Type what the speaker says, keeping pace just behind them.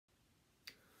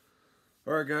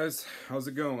Alright guys, how's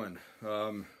it going?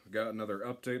 Got another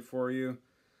update for you.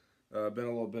 Been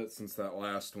a little bit since that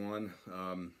last one.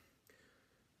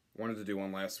 Wanted to do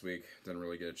one last week, didn't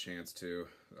really get a chance to.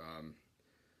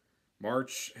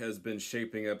 March has been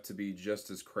shaping up to be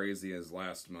just as crazy as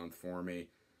last month for me.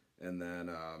 And then,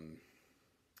 of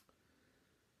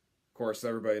course,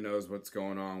 everybody knows what's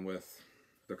going on with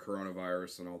the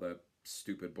coronavirus and all that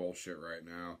stupid bullshit right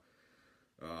now.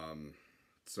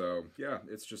 So, yeah,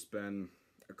 it's just been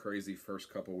a crazy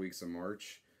first couple weeks of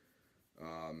March.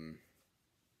 Um,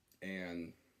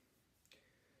 and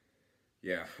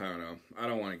yeah, I don't know. I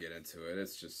don't want to get into it.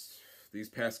 It's just these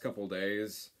past couple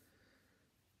days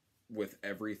with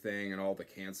everything and all the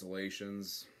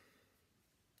cancellations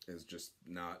has just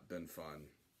not been fun.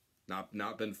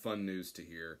 Not been fun news to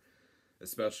hear,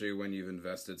 especially when you've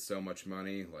invested so much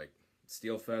money. Like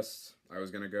Steelfest, I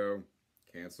was gonna go,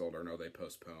 canceled, or no, they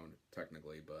postponed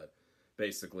technically, but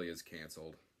basically is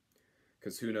canceled.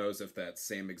 Because who knows if that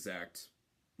same exact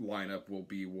lineup will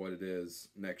be what it is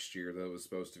next year that it was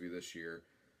supposed to be this year.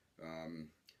 Um,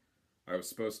 I was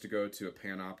supposed to go to a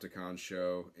Panopticon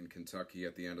show in Kentucky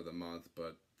at the end of the month,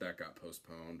 but that got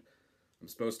postponed. I'm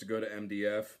supposed to go to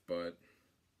MDF, but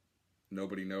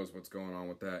nobody knows what's going on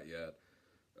with that yet.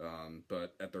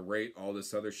 But at the rate all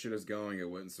this other shit is going, it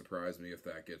wouldn't surprise me if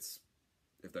that gets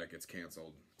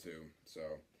canceled too. So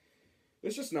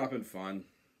it's just not been fun.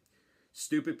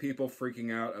 Stupid people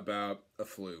freaking out about a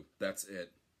flu. That's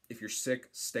it. If you're sick,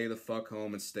 stay the fuck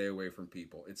home and stay away from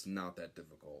people. It's not that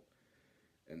difficult.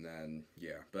 And then,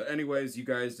 yeah. But anyways, you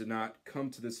guys did not come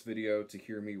to this video to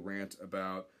hear me rant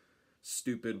about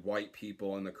stupid white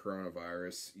people and the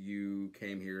coronavirus. You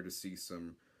came here to see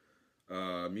some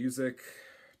music,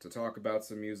 to talk about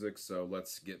some music, so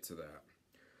let's get to that.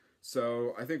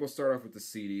 So, I think we'll start off with the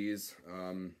CDs.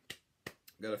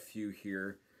 Got a few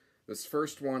here. This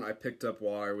first one I picked up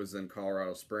while I was in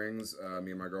Colorado Springs.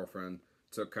 Me and my girlfriend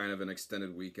took kind of an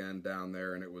extended weekend down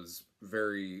there, and it was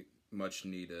very much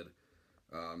needed.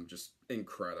 Just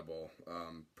incredible.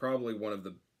 Probably one of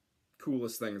the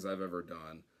coolest things I've ever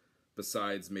done,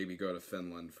 besides maybe go to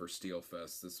Finland for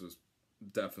Steelfest. This was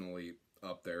definitely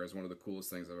up there as one of the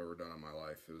coolest things I've ever done in my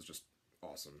life. It was just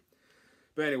awesome.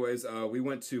 But anyways, we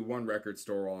went to one record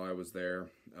store while I was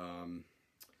there.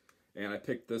 And I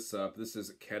picked this up. This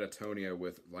is Catatonia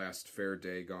with Last Fair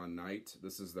Day Gone Night.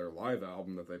 This is their live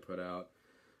album that they put out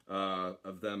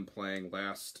of them playing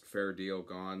Last Fair Deal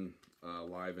Gone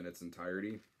live in its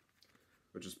entirety,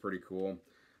 which is pretty cool.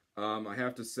 I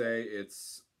have to say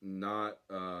it's not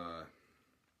my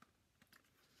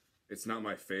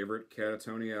favorite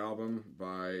Catatonia album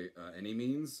by any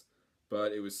means,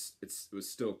 but it was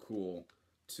still cool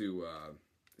to have.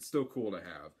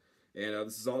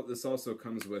 And this also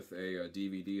comes with a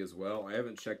DVD as well. I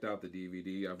haven't checked out the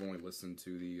DVD. I've only listened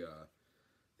to the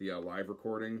live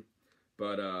recording.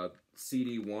 But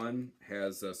CD 1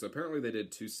 has... so apparently they did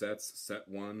two sets. Set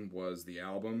 1 was the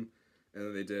album. And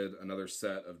then they did another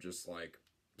set of just like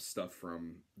stuff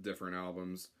from different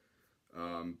albums.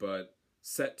 But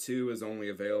set 2 is only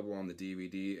available on the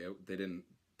DVD.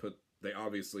 They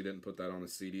obviously didn't put that on the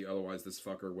CD. Otherwise this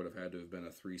fucker would have had to have been a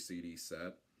 3 CD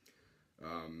set.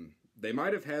 They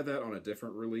might have had that on a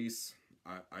different release.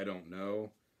 I don't know.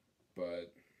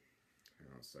 But, hang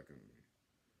on a second.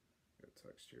 Get a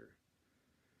text here.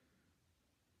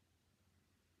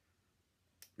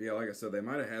 But yeah, like I said, they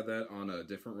might have had that on a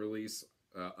different release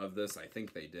of this. I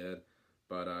think they did.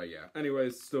 But, yeah.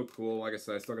 Anyways, still cool. Like I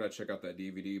said, I still gotta check out that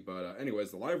DVD. But,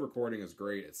 anyways, the live recording is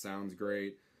great. It sounds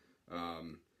great. I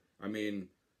mean,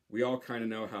 we all kind of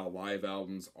know how live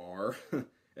albums are.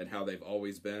 And how they've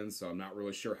always been, so I'm not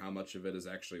really sure how much of it is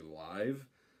actually live.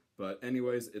 But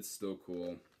anyways, it's still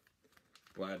cool.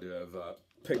 Glad to have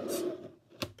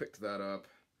picked that up.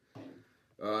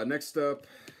 Next up,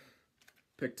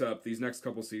 picked up these next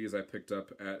couple CDs I picked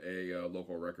up at a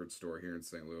local record store here in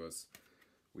St. Louis.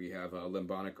 We have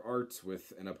Limbonic Art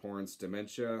with An Abhorrence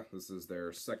Dementia. This is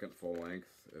their second full length,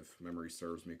 if memory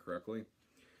serves me correctly.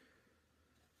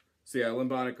 So yeah,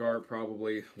 Limbonic Art,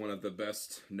 probably one of the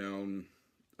best known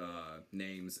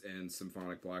names in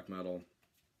symphonic black metal.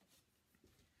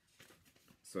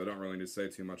 So I don't really need to say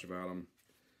too much about them.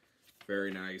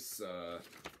 Very nice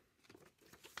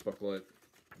booklet,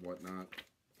 whatnot.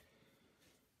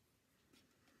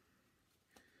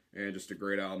 And just a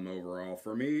great album overall.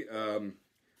 For me,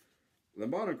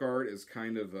 Limbonic Art is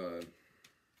kind of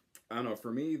I don't know,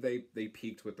 for me, they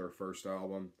peaked with their first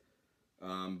album.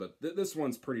 But this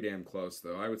one's pretty damn close,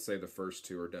 though. I would say the first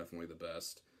two are definitely the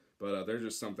best. But there's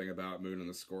just something about Moon and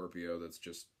the Scorpio that's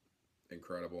just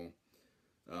incredible.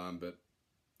 But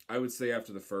I would say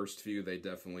after the first few, they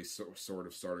definitely sort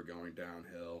of started going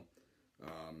downhill.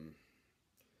 Um,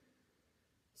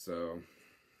 so,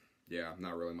 yeah,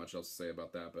 not really much else to say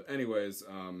about that. But anyways,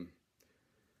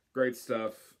 great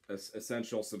stuff.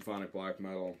 Essential symphonic black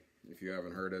metal, if you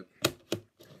haven't heard it.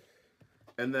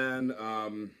 And then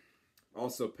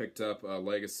also picked up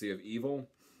Legacy of Evil,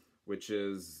 which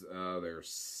is their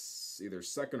either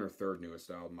second or third newest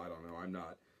album. I don't know. I'm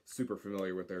not super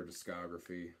familiar with their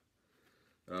discography,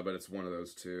 but it's one of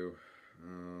those two.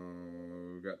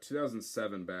 We got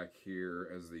 2007 back here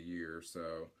as the year,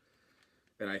 so...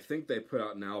 And I think they put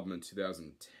out an album in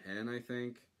 2010, I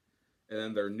think. And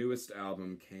then their newest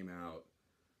album came out,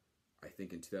 I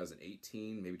think, in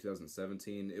 2018, maybe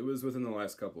 2017. It was within the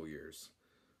last couple years.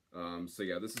 So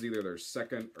yeah, this is either their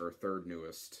second or third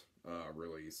newest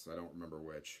release. I don't remember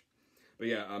which. But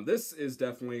yeah, this is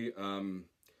definitely,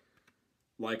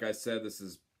 like I said, this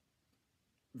is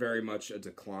very much a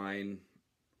decline,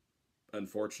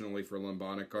 unfortunately, for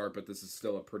Lymphonic Art, but this is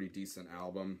still a pretty decent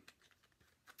album.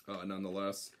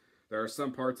 Nonetheless, there are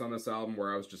some parts on this album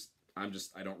where I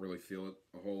don't really feel it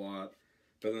a whole lot.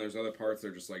 But then there's other parts that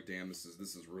are just like, damn, this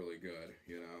is really good,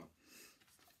 you know.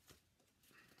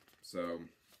 So,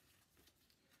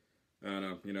 I don't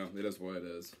know, you know, it is what it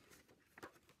is.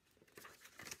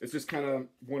 It's just kind of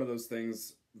one of those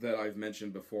things that I've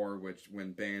mentioned before, which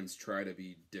when bands try to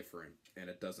be different and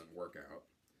it doesn't work out.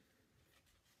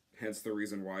 Hence the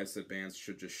reason why I said bands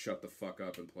should just shut the fuck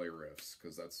up and play riffs,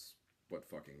 because that's what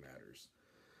fucking matters.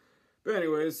 But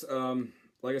anyways,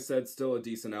 like I said, still a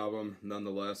decent album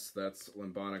nonetheless. That's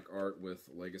Lymphonic Art with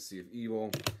Legacy of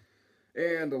Evil.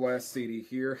 And the last CD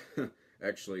here,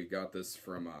 actually got this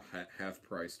from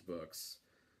half-priced books,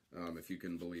 if you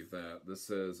can believe that. This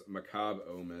is Macabre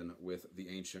Omen with The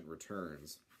Ancient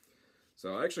Returns.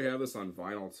 So I actually have this on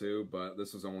vinyl too, but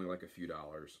this was only like a few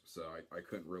dollars, so I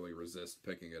couldn't really resist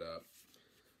picking it up.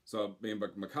 So, I mean,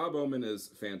 but Macabre Omen is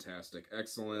fantastic,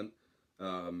 excellent.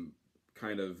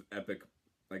 Kind of epic,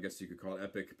 I guess you could call it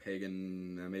epic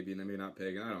pagan, maybe not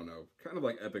pagan, I don't know. Kind of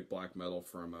like epic black metal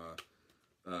from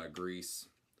Greece,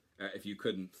 if you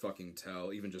couldn't fucking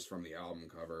tell, even just from the album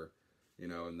cover, you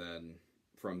know, and then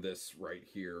from this right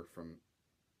here, from,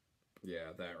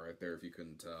 yeah, that right there, if you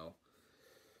couldn't tell.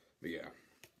 But yeah,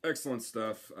 excellent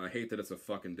stuff. I hate that it's a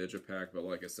fucking digipack, but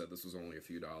like I said, this was only a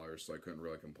few dollars, so I couldn't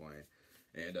really complain.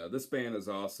 And this band is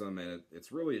awesome, and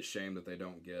it's really a shame that they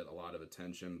don't get a lot of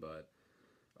attention, but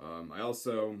I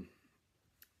also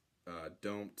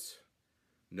don't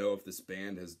know if this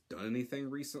band has done anything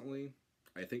recently.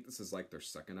 I think this is like their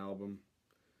second album.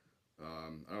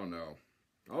 I don't know.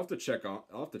 I'll have to check up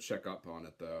on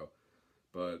it though.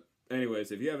 But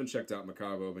anyways, if you haven't checked out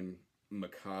Macabre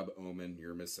Omen,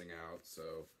 you're missing out.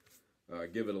 So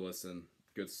give it a listen.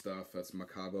 Good stuff. That's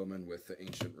Macabre Omen with The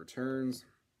Ancient Returns.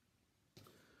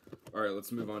 Alright,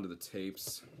 let's move on to the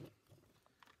tapes.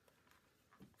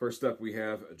 First up, we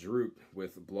have Droop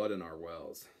with Blood in Our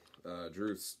Wells.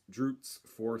 Droop's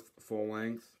fourth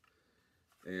full-length.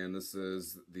 And this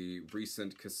is the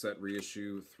recent cassette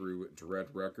reissue through Dread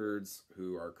Records,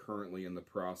 who are currently in the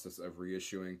process of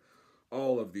reissuing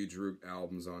all of the Droop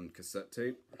albums on cassette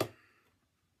tape.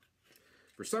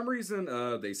 For some reason,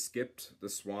 they skipped The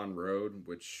Swan Road,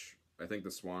 which I think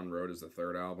The Swan Road is the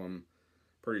third album.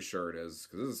 Pretty sure it is,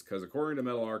 because according to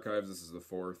Metal Archives, this is the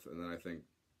fourth, and then I think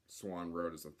Swan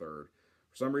Road is the third.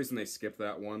 For some reason, they skipped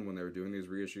that one when they were doing these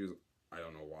reissues. I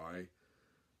don't know why.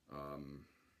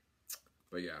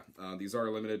 But yeah, these are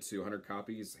limited to 100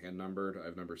 copies, hand-numbered. I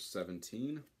have number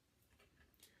 17.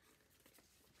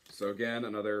 So again,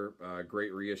 another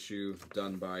great reissue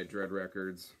done by Dread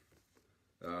Records.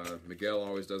 Miguel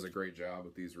always does a great job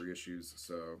with these reissues,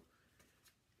 so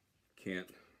can't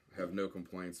have no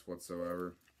complaints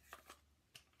whatsoever.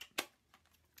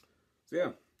 So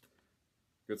yeah,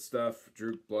 good stuff.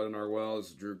 Droop, Blood in Our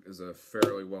Wells. Droop is a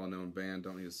fairly well-known band.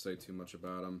 Don't need to say too much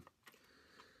about them.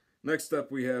 Next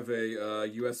up, we have a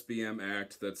USBM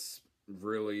act that's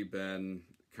really been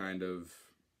kind of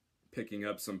picking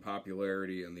up some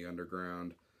popularity in the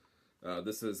underground.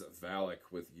 This is Valak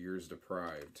with Years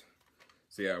Deprived.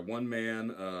 So yeah,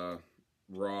 one-man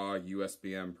raw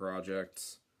USBM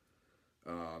project.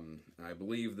 I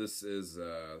believe this is,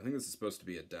 I think this is supposed to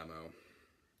be a demo.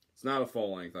 It's not a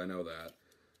full length, I know that.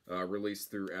 Released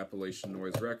through Appalachian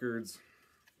Noise Records.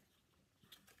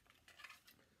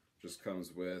 Just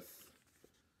comes with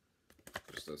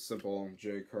just a simple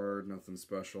J card, nothing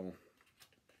special.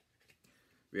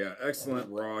 But yeah,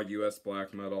 excellent raw US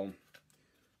black metal.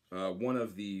 One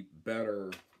of the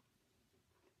better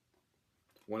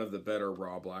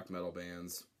raw black metal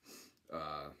bands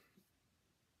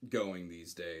going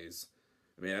these days.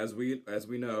 I mean, as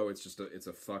we know, it's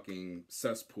a fucking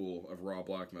cesspool of raw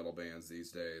black metal bands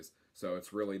these days. So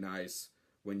it's really nice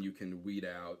when you can weed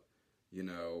out, you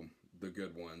know, the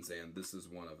good ones, and this is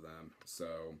one of them.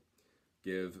 So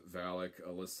give Valak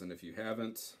a listen if you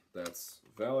haven't. That's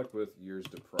Valak with Years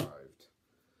Deprived.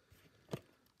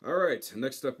 Alright,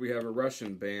 next up we have a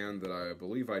Russian band that I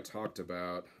believe I talked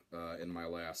about in my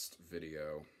last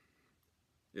video.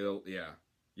 Yeah,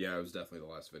 it was definitely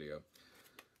the last video.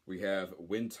 We have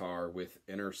Wintar with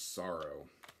Inner Sorrow.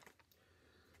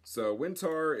 So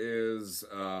Wintar is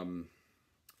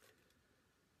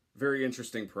very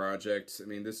interesting project. I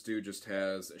mean, this dude just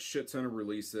has a shit ton of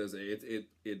releases.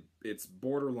 It's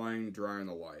borderline dry in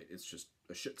the light. It's just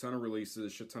a shit ton of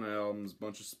releases, shit ton of albums,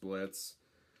 bunch of splits,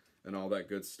 and all that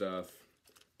good stuff.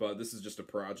 But this is just a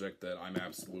project that I'm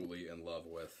absolutely in love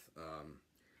with.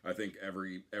 I think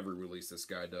every release this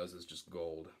guy does is just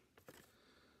gold.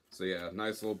 So yeah,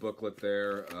 nice little booklet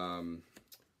there.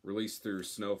 Released through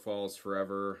Snowfalls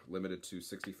Forever, limited to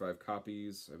 65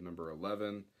 copies. I have number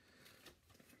 11.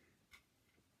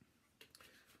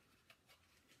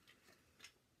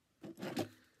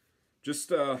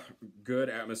 Just good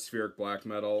atmospheric black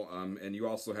metal, and you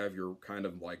also have your kind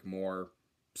of like more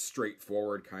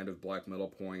straightforward kind of black metal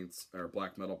points or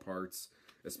black metal parts,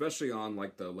 especially on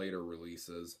like the later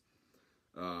releases,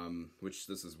 which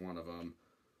this is one of them,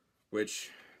 which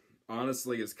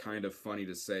honestly is kind of funny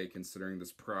to say considering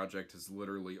this project has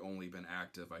literally only been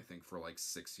active I think for like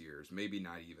 6 years, maybe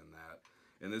not even that,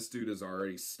 and this dude is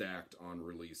already stacked on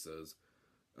releases.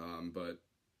 But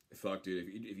fuck, dude,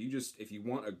 if you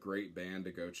want a great band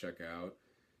to go check out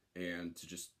and to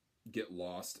just get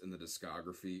lost in the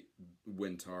discography,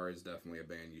 Wintar is definitely a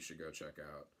band you should go check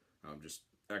out. Just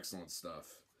excellent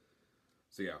stuff.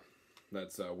 So yeah,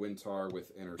 that's Wintar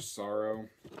with Inner Sorrow.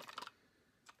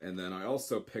 And then I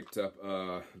also picked up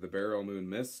the Barrel Moon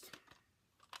Mist.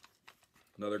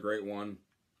 Another great one.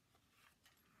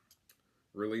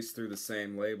 Released through the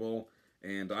same label.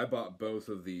 And I bought both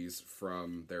of these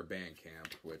from their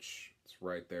Bandcamp, which is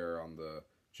right there on the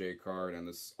J card. And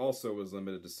this also was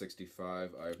limited to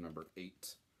 65. I have number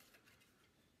 8.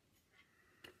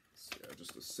 So yeah,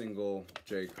 just a single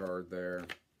J card there.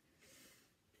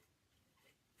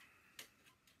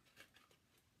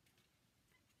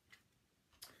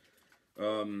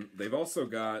 They've also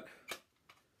got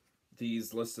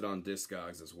these listed on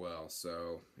Discogs as well.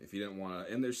 So if you didn't want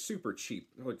to, and they're super cheap.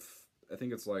 They're like, I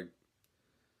think it's like,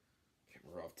 I can't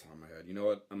remember off the top of my head. You know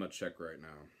what? I'm gonna check right now.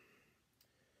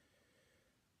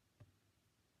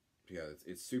 Yeah,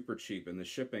 it's super cheap, and the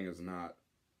shipping is not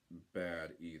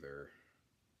bad either.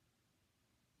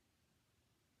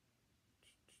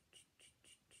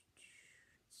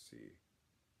 Let's see.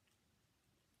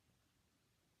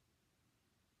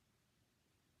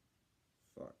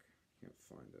 Fuck, can't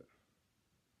find it.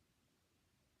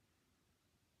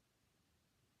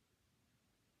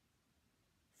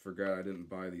 Forgot I didn't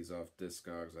buy these off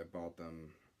Discogs. I bought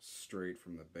them straight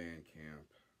from the Bandcamp.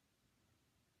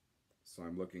 So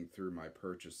I'm looking through my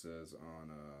purchases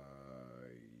on,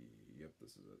 yep,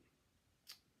 this is it.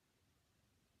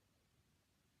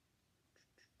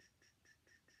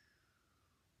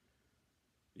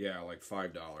 Yeah, like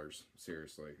 $5.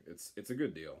 Seriously, it's a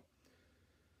good deal.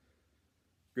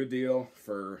 Good deal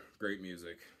for great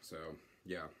music. So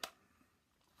yeah,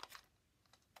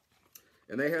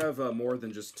 and they have more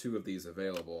than just 2 of these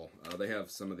available. They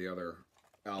have some of the other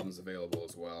albums available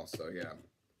as well. So yeah,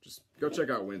 just go check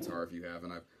out Wintar if you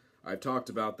haven't. I've talked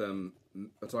about them.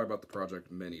 I talked about the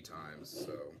project many times.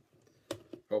 So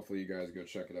hopefully you guys go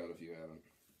check it out if you haven't.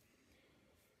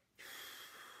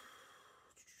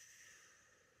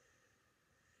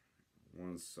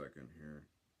 One second here.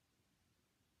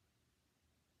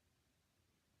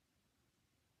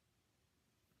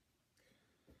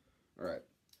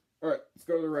 Alright, let's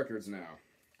go to the records now.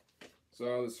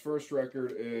 So this first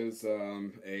record is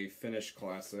a Finnish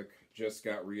classic, just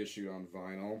got reissued on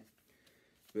vinyl.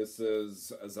 This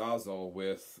is Azazel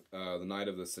with The Night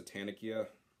of the Satanikia.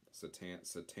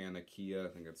 Satanikia, I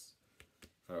think it's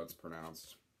how it's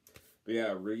pronounced. But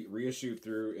yeah, reissued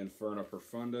through Inferno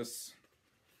Profundus.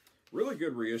 Really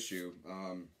good reissue.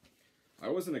 I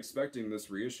wasn't expecting this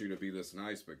reissue to be this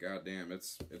nice, but goddamn,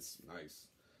 it's nice.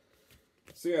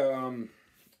 So yeah,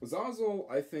 Azazel,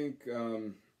 I think,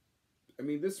 I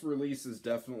mean, this release is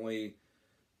definitely,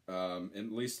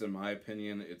 at least in my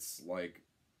opinion, it's like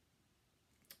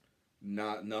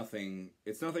nothing.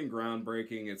 It's nothing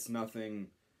groundbreaking. It's nothing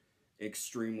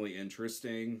extremely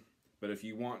interesting. But if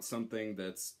you want something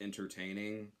that's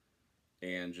entertaining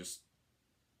and just,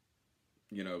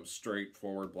 you know,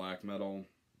 straightforward black metal,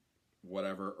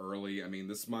 whatever early. I mean,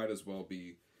 this might as well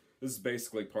be. This is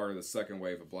basically part of the second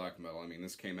wave of black metal. I mean,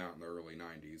 this came out in the early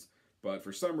 '90s, but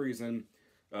for some reason,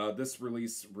 this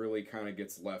release really kind of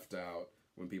gets left out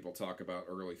when people talk about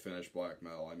early Finnish black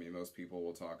metal. I mean, most people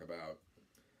will talk about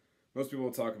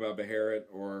Beharit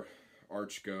or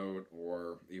Archgoat,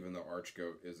 or even though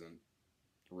Archgoat isn't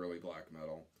really black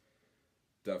metal,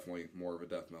 definitely more of a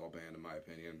death metal band in my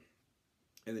opinion.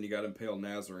 And then you got Impaled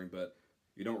Nazarene, but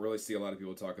you don't really see a lot of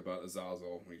people talk about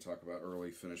Azazel when you talk about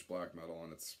early Finnish black metal,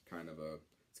 and it's kind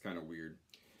of weird.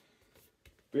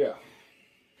 But yeah.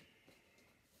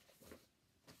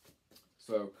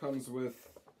 So comes with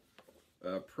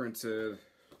a printed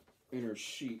inner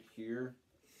sheet here.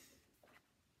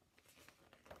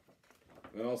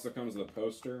 It also comes with a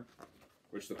poster,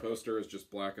 which the poster is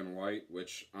just black and white,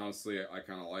 which honestly I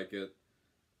kind of like it.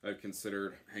 I've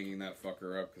considered hanging that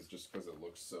fucker up just because it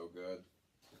looks so good.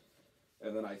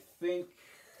 And then I think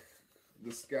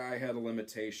this guy had a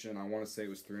limitation. I want to say it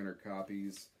was 300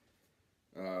 copies.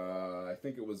 I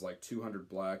think it was like 200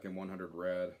 black and 100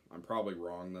 red. I'm probably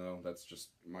wrong though. That's just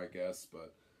my guess,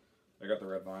 but I got the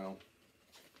red vinyl.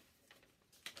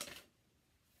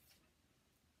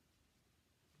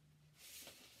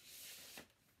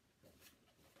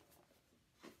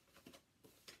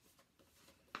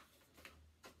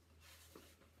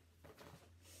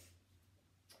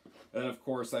 And of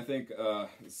course, I think,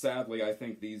 sadly, I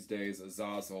think these days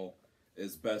Azazel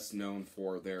is best known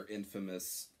for their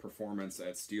infamous performance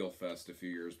at Steelfest a few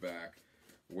years back,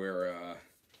 where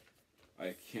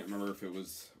I can't remember if it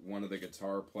was one of the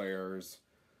guitar players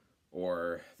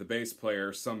or the bass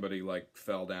player, somebody like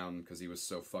fell down because he was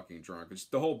so fucking drunk.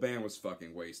 The whole band was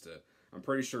fucking wasted. I'm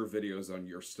pretty sure videos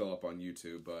are still up on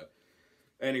YouTube, but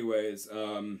anyways,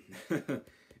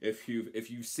 if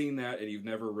you've seen that and you've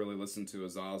never really listened to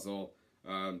Azazel,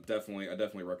 I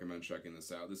definitely recommend checking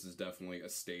this out. This is definitely a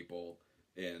staple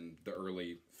in the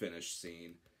early Finnish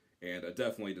scene, and it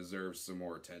definitely deserves some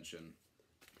more attention.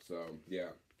 So yeah,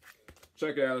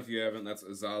 check it out if you haven't. That's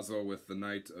Azazel with the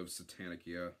Night of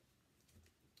Satanikia.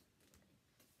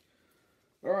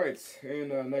 All right,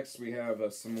 and next we have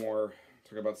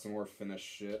talk about some more Finnish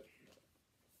shit.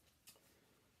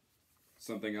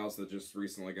 Something else that just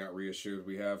recently got reissued.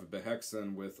 We have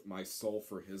Behexen with My Soul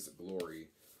for His Glory.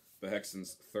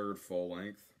 Behexen's third full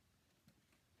length.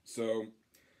 So,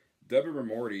 Deborah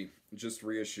Morty just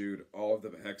reissued all of the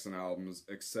Behexen albums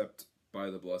except By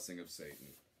the Blessing of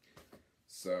Satan.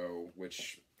 So,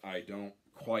 which I don't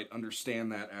quite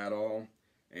understand that at all.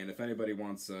 And if anybody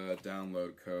wants a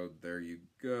download code, there you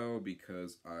go,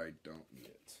 because I don't need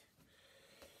it.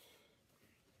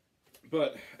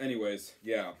 But, anyways,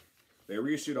 yeah. They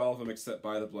reissued all of them except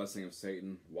By the Blessing of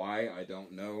Satan. Why? I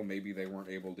don't know. Maybe they weren't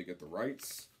able to get the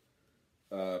rights,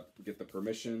 get the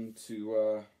permission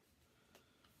to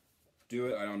do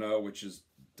it. I don't know, which is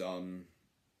dumb.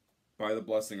 By the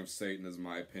Blessing of Satan is, in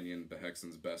my opinion,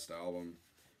 Behexen's best album.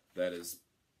 That's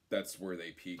where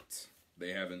they peaked.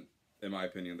 They haven't, in my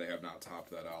opinion, they have not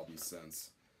topped that album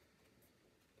since.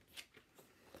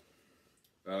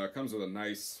 It comes with a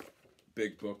nice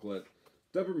big booklet.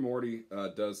 Deborah Morty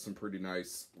does some pretty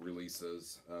nice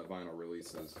releases, vinyl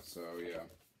releases, so yeah,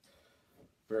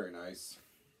 very nice.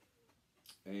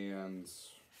 And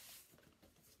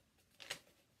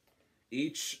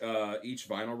each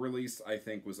vinyl release, I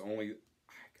think, was only,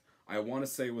 I want to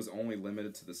say was only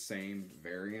limited to the same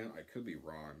variant. I could be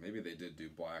wrong. Maybe they did do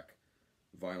black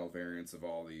vinyl variants of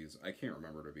all these. I can't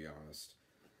remember, to be honest.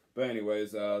 But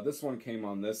anyways, this one came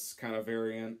on this kind of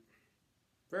variant.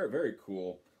 Very, very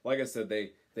cool. Like I said,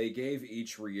 they gave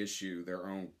each reissue their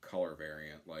own color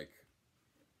variant, like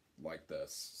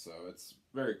this. So it's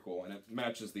very cool, and it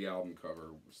matches the album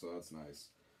cover, so that's nice.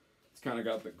 It's kind of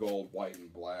got the gold, white,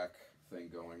 and black thing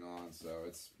going on, so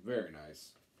it's very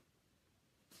nice.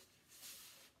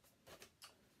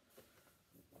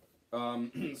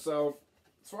 So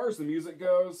as far as the music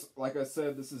goes, like I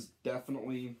said, this is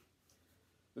definitely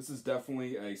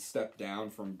a step down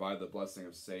from By the Blessing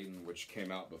of Satan, which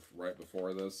came out right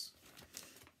before this.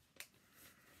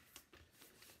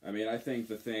 I mean, I think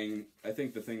the thing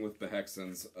with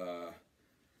Behexen's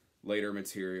later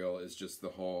material is just the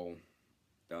whole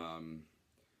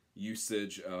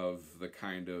usage of the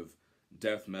kind of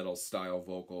death metal style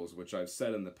vocals, which I've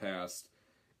said in the past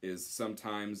is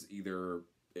sometimes either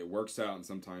it works out and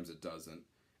sometimes it doesn't.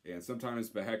 And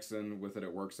sometimes Behexen, with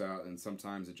it works out, and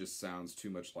sometimes it just sounds too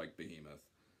much like Behemoth.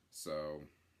 So,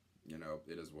 you know,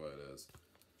 it is what it is.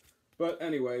 But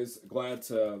anyways, glad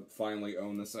to finally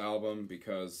own this album,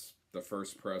 because the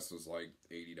first press was like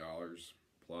 $80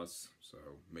 plus. So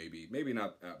maybe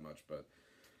not that much, but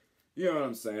You know what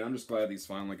I'm saying? I'm just glad these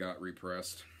finally got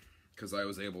repressed, because I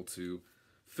was able to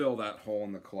fill that hole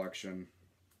in the collection.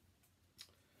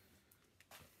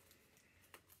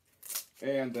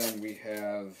 And then we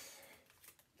have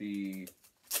the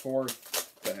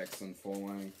fourth Behexen full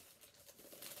length,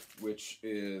 which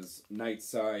is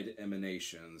Nightside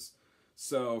Emanations.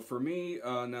 So for me,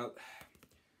 now,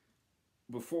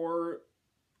 before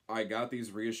I got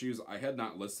these reissues, I had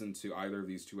not listened to either of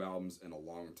these two albums in a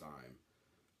long time.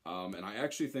 And I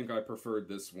actually think I preferred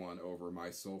this one over My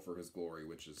Soul for His Glory,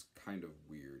 which is kind of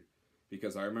weird,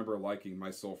 because I remember liking My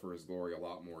Soul for His Glory a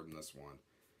lot more than this one.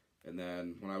 And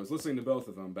then when I was listening to both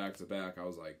of them back to back, I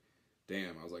was like,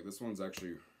 damn, I was like, this one's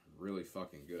actually really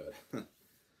fucking good.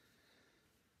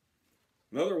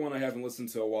 Another one I haven't listened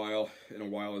to in a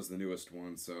while is the newest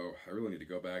one, so I really need to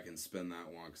go back and spin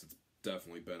that one, because it's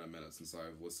definitely been a minute since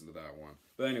I've listened to that one.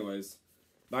 But anyways,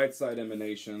 Nightside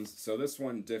Emanations. So this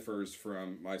one differs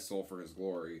from My Soul for His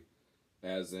Glory,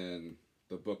 as in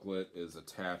the booklet is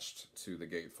attached to the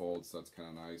gatefold, so that's kind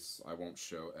of nice. I won't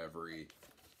show every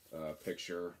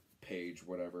picture, page,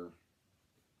 whatever.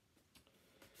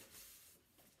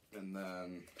 And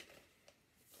then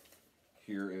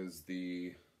here is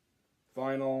the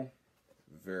vinyl.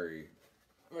 Very,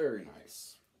 very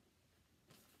nice.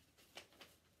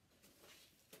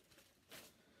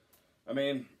 I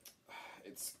mean,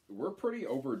 we're pretty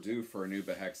overdue for a new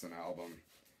Behexen album.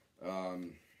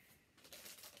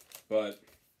 But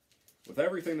with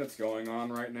everything that's going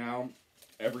on right now,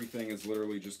 everything is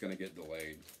literally just going to get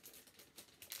delayed.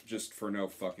 Just for no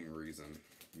fucking reason,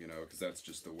 you know, because that's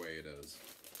just the way it is.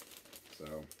 So.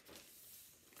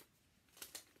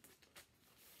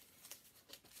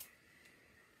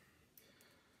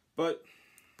 But,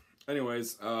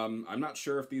 anyways, I'm not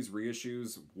sure if these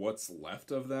reissues, what's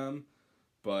left of them,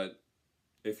 but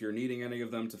if you're needing any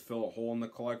of them to fill a hole in the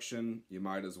collection, you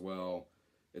might as well.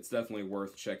 It's definitely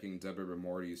worth checking Deborah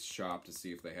Morty's shop to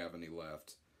see if they have any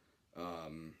left.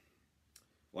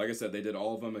 Like I said, they did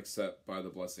all of them except By the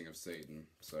Blessing of Satan.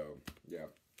 So, yeah.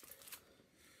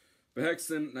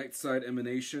 Behexen, Nightside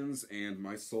Emanations, and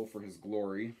My Soul for His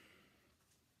Glory.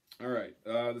 Alright,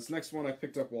 this next one I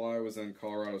picked up while I was in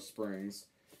Colorado Springs.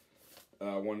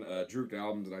 One Drooped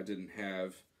album that I didn't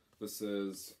have. This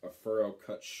is A Furrow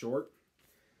Cut Short.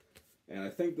 And I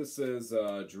think this is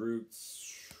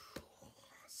Drooped's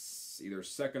either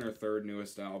second or third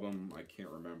newest album. I can't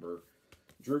remember.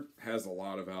 Droop has a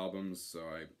lot of albums, so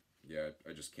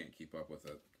I just can't keep up with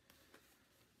it.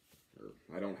 Or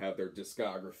I don't have their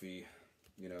discography,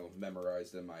 you know,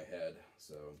 memorized in my head.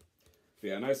 So, but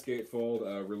yeah, nice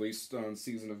gatefold. Released on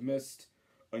Season of Mist,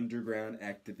 Underground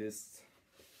Activists.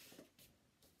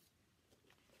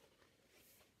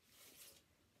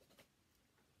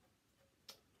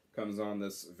 Comes on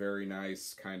this very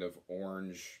nice kind of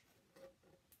orange,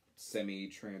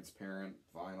 semi-transparent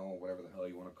vinyl, whatever the hell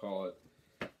you want to call it.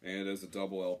 And it is a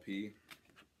double LP.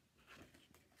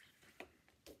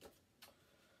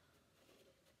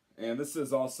 And this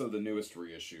is also the newest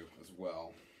reissue as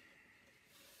well.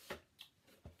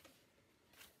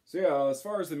 So yeah, as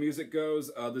far as the music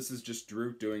goes, this is just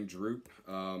Droop doing Droop.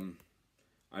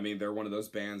 I mean, they're one of those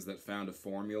bands that found a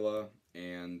formula,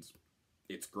 and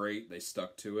it's great. They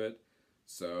stuck to it.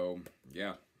 So,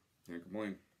 yeah, can't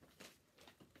complain.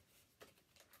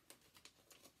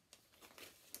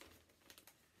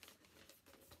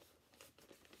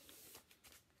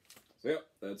 So, yep,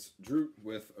 that's Droop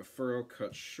with A Furrow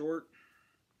Cut Short.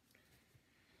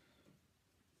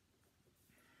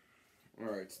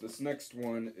 Alright, so this next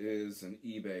one is an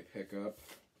eBay pickup.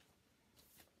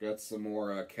 Got some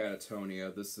more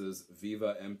Catatonia. This is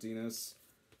Viva Emptiness.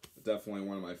 Definitely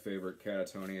one of my favorite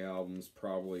Catatonia albums,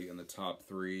 probably in the top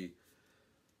 3.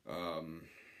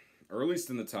 Or at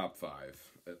least in the top 5,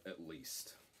 at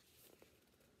least.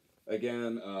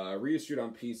 Again, reissued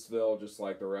on Peaceville, just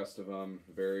like the rest of them.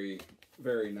 Very,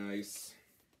 very nice.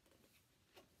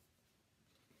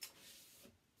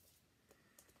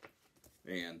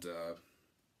 And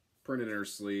printed inner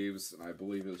sleeves, and I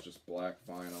believe it was just black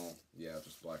vinyl. Yeah,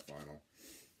 just black vinyl.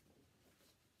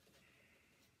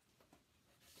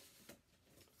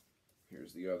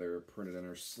 Here's the other printed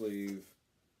inner sleeve.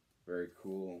 Very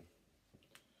cool.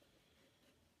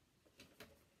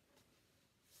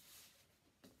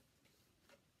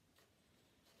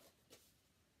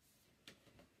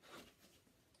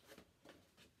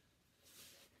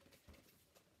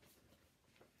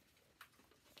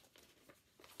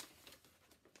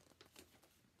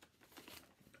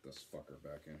 This fucker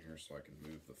back in here so I can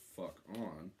move the fuck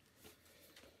on.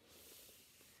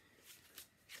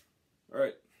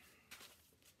 Alright.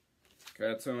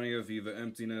 Catatonia, Viva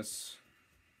Emptiness.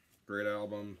 Great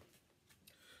album.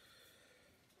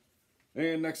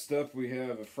 And next up we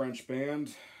have a French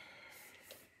band.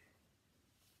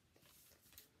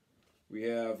 We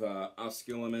have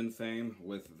Osculum fame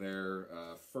with their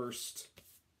first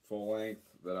full length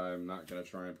that I'm not going to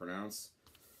try and pronounce.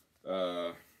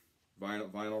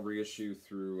 Vinyl reissue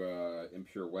through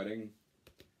Impure Wedding,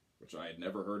 which I had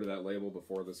never heard of that label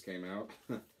before this came out.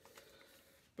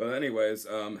 But anyways,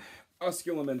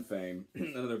 Osculum fame,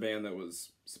 another band that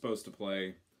was supposed to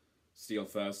play Steel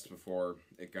Fest before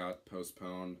it got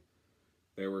postponed.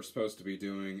 They were supposed to be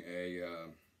doing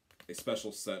a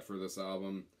special set for this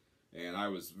album, and I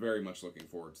was very much looking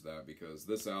forward to that because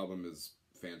this album is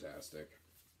fantastic.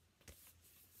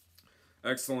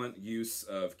 Excellent use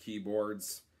of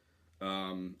keyboards.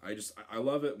 I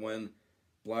love it when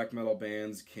black metal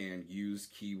bands can use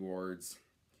keyboards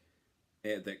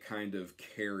that kind of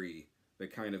carry,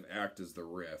 that kind of act as the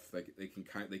riff. They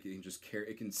can just carry.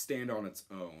 It can stand on its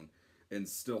own and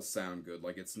still sound good.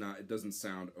 Like it doesn't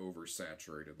sound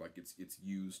oversaturated. Like it's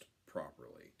used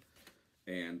properly.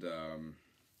 And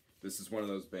this is one of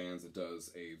those bands that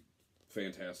does a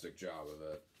fantastic job of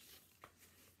it.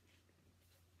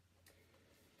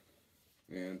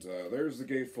 And there's the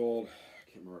gatefold.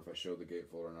 I can't remember if I showed the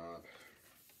gatefold or not.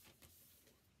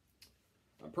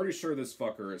 I'm pretty sure this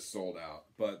fucker is sold out,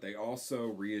 but they also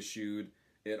reissued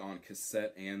it on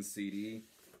cassette and CD.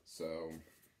 So,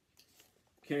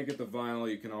 can't get the vinyl,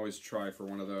 you can always try for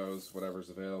one of those, whatever's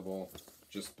available.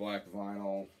 Just black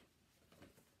vinyl.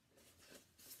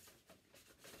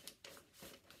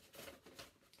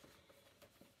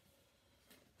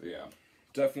 But yeah,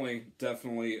 definitely,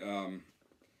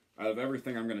 out of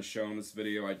everything I'm going to show in this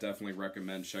video, I definitely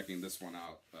recommend checking this one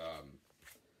out.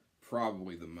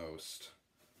 Probably the most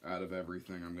out of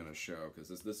everything I'm going to show, because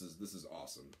this is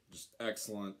awesome. Just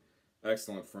excellent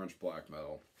French black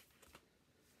metal.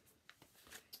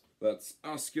 That's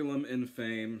Osculum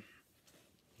fame.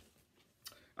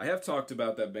 I have talked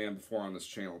about that band before on this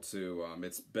channel too.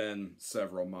 It's been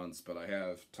several months, but I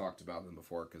have talked about them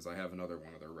before because I have another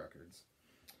one of their records.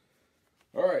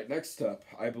 Alright, next up.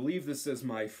 I believe this is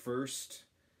my first,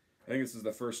 I think this is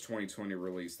the first 2020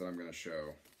 release that I'm going to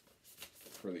show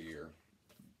for the year.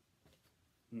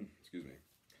 Excuse me.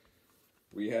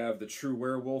 We have The True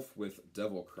Werewolf with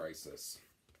Devil Crisis.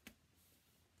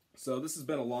 So this has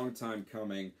been a long time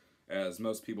coming. As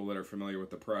most people that are familiar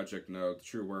with the project know, The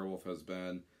True Werewolf has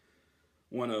been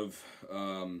one of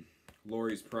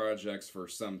Laurie's projects for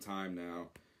some time now,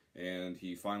 and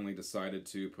he finally decided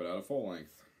to put out a full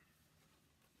length.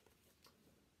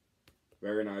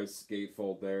 Very nice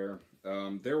gatefold there.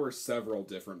 There were several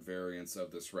different variants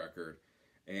of this record,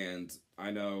 and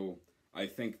I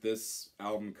think this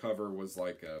album cover was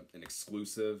like an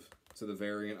exclusive to the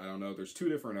variant. I don't know. There's 2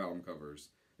 different album covers,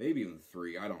 maybe even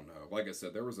 3. I don't know. Like I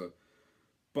said, there was a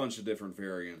bunch of different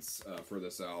variants for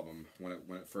this album when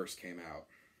it first came out.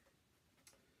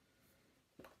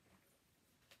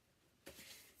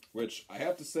 Which I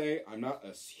have to say, I'm not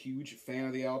a huge fan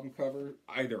of the album cover,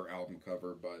 either album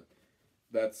cover, but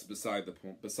that's besides the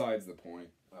point,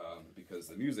 because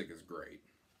the music is great.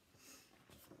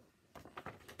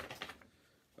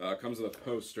 Comes with a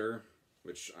poster,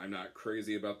 which I'm not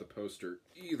crazy about the poster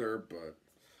either, but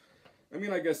I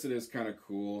mean, I guess it is kind of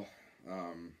cool.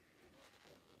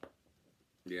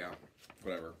 Yeah,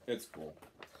 whatever. It's cool.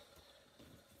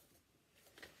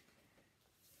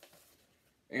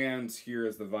 And here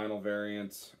is the vinyl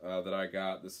variant that I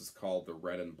got. This is called the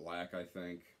Red and Black, I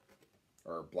think.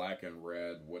 Or Black and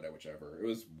Red, whichever. It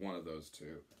was one of those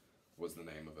 2 was the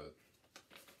name of it.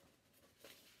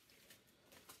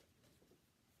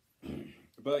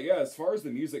 But yeah, as far as the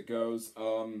music goes,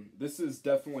 this is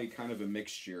definitely kind of a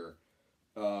mixture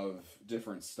of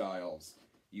different styles.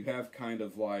 You have kind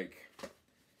of like,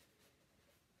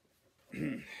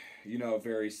 you know,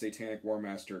 very Satanic War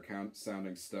Master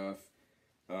sounding stuff.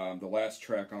 The last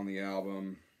track on the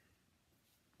album,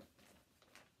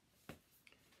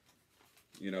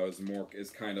 you know,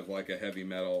 is kind of like a heavy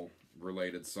metal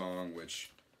related song,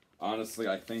 which honestly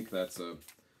I think that's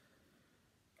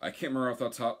I can't remember off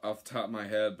the top of my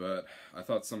head, but I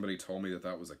thought somebody told me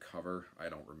that was a cover. I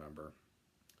don't remember,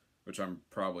 which I'm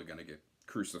probably going to get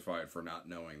crucified for not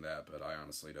knowing that, but I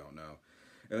honestly don't know.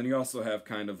 And then you also have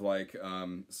kind of like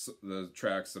the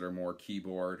tracks that are more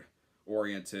keyboard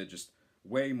oriented, just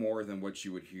way more than what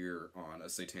you would hear on a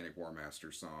Satanic War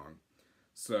Master song.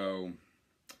 So,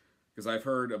 because I've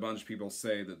heard a bunch of people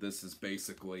say that this is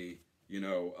basically, you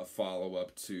know, a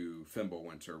follow-up to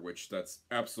Fimbulwinter, which that's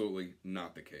absolutely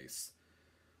not the case.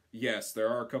 Yes, there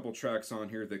are a couple tracks on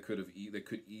here that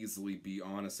could easily be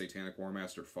on a Satanic War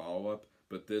Master follow-up,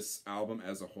 but this album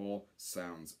as a whole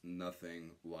sounds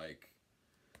nothing like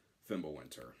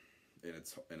Fimbulwinter in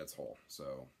its whole.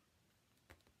 So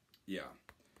yeah.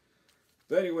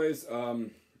 But anyways,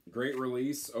 great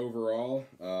release overall.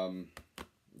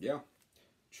 Yeah,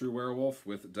 True Werewolf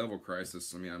with Devil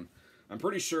Crisis. I mean, I'm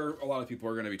pretty sure a lot of people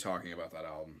are going to be talking about that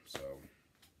album. So,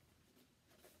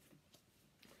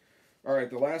 all right,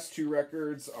 the last two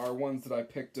records are ones that I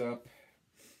picked up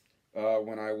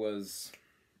when I was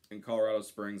in Colorado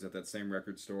Springs at that same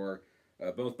record store.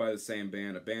 Both by the same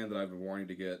band, a band that I've been wanting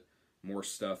to get more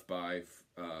stuff by.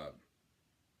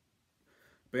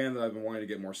 Band that I've been wanting to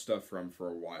get more stuff from for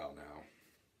a while now.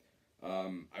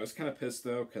 I was kind of pissed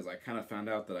though because I kind of found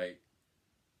out that I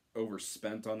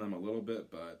overspent on them a little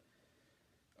bit, but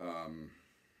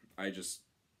I was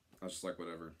just like,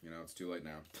 whatever, you know, it's too late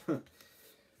now.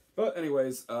 But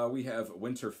anyways, we have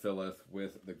Winter Filleth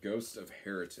with The Ghost of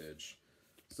Heritage.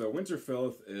 So Winter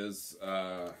Filleth is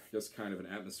just kind of an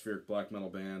atmospheric black metal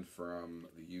band from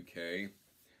the UK.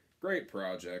 Great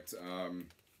project.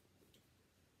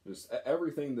 Just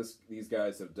everything these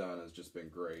guys have done has just been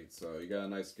great. So you got a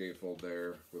nice gatefold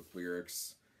there with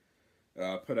lyrics.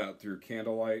 Put out through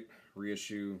Candlelight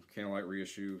reissue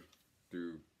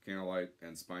through Candlelight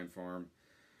and Spine Farm.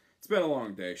 It's been a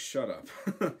long day. Shut up.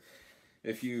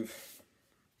 If you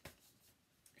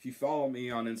follow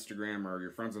me on Instagram or you're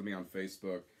friends with me on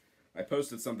Facebook, I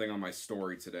posted something on my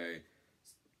story today.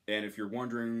 And if you're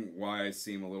wondering why I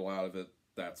seem a little out of it,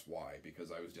 that's why.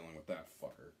 Because I was dealing with that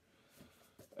fucker.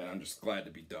 And I'm just glad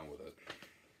to be done with it.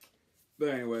 But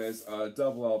anyways,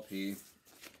 double LP.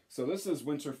 So this is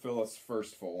Winter Filleth's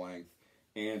first full length.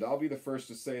 And I'll be the first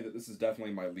to say that this is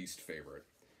definitely my least favorite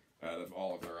out of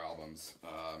all of their albums.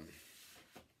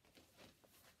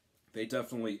 They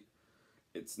definitely...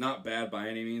 It's not bad by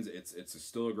any means. It's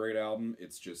still a great album.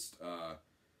 It's just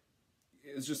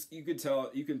you can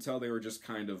tell they were just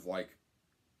kind of like,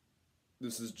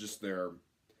 this is just their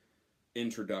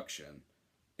introduction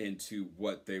into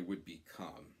what they would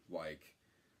become. Like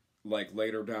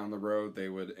later down the road, they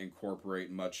would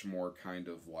incorporate much more kind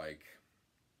of like,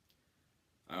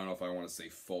 I don't know if I want to say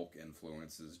folk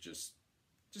influences, just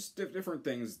different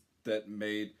things that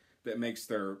makes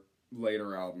their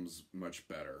later albums much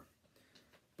better.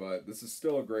 But this is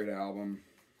still a great album.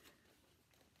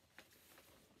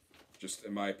 Just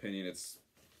in my opinion, it's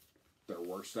their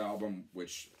worst album,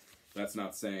 which that's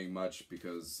not saying much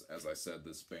because, as I said,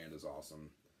 this band is awesome.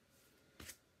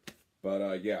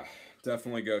 But yeah,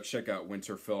 definitely go check out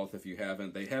Winter Filleth if you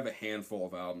haven't. They have a handful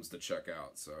of albums to check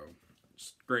out, so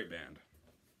just great band.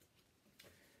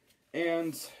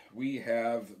 And we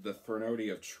have the Threnody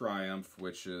of Triumph,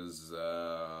 which is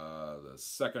the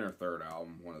second or third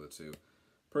album, one of the two.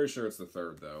 Pretty sure it's the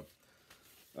third, though.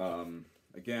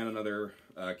 Again, another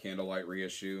Candlelight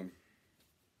reissue.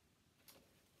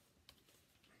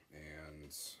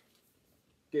 And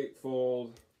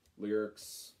gatefold,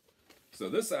 lyrics. So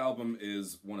this album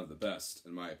is one of the best,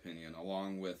 in my opinion,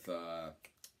 along with... damn.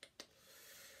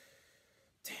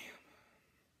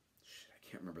 Shit, I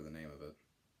can't remember the name of it.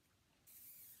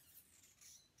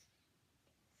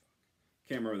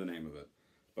 Can't remember the name of it.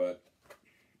 But...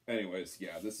 anyways,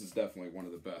 yeah, this is definitely one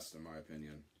of the best in my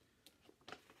opinion.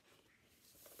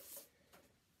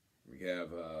 We have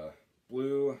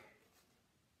blue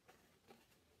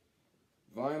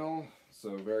vinyl,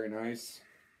 so very nice.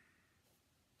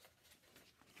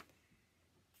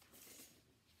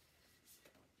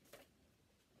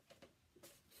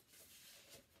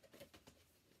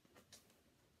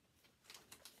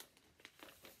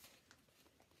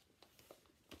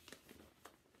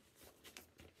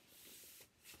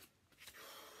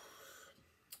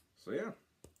 So yeah,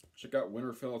 check out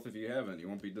Winter Filleth if you haven't. You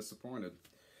won't be disappointed.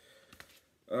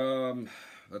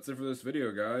 That's it for this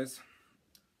video, guys.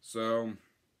 So,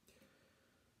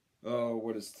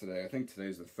 what is today? I think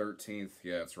today's the 13th.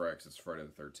 Yeah, that's right, 'cause it's Friday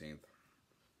the 13th.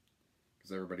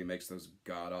 Because everybody makes those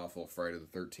god-awful Friday the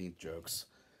 13th jokes.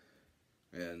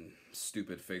 And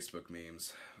stupid Facebook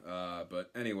memes. But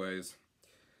anyways,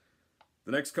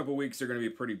 the next couple weeks are going to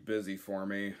be pretty busy for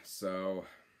me, so...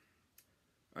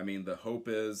 I mean, the hope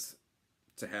is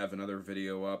to have another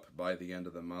video up by the end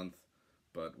of the month,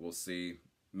 but we'll see.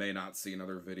 May not see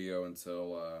another video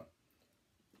until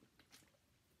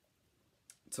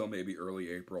maybe early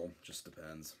April. Just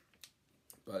depends.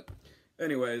 But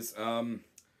anyways,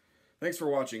 thanks for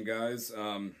watching, guys.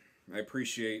 I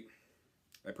appreciate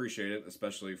it,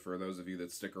 especially for those of you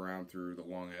that stick around through the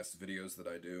long-ass videos that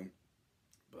I do.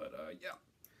 But yeah.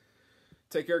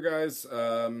 Take care, guys.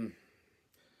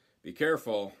 Be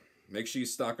careful. Make sure you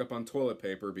stock up on toilet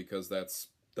paper because that's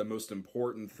the most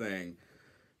important thing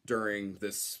during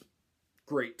this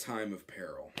great time of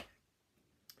peril.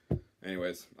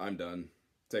 Anyways, I'm done.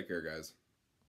 Take care, guys.